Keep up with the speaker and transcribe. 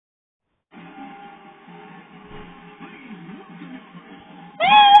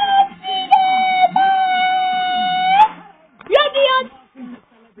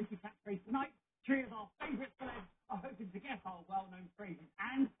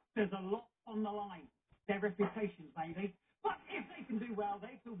There's a lot on the line. Their reputations, maybe. But if they can do well,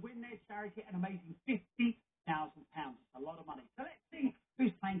 they could win their charity an amazing £50,000. A lot of money. So let's see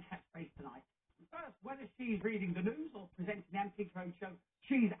who's playing catchphrase tonight. First, whether she's reading the news or presenting the Antique Roadshow,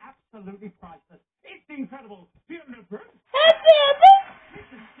 she's absolutely priceless. It's the incredible Fiona Bruce.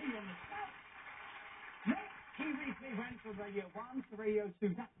 Mrs. T on the top. Next, he recently went from Radio 1 to Radio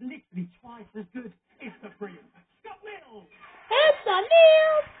 2. That's literally twice as good. It's the brilliant Scott Mills.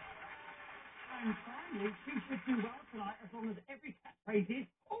 And finally, she should do well tonight as long as every catchphrase is,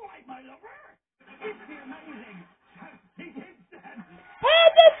 all right, my lover. It's the amazing Sophie Gibson.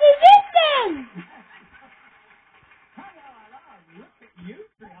 Hello. Look at you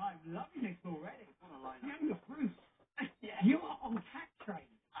three. I'm loving this already. Fiona Bruce, you are on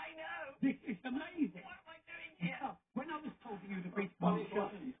catchphrase. I know. This is amazing. What am I doing here? When I was told that you'd agreed to come on the show,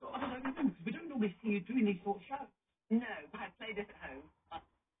 I don't know, we don't normally see you doing these sort of shows. No,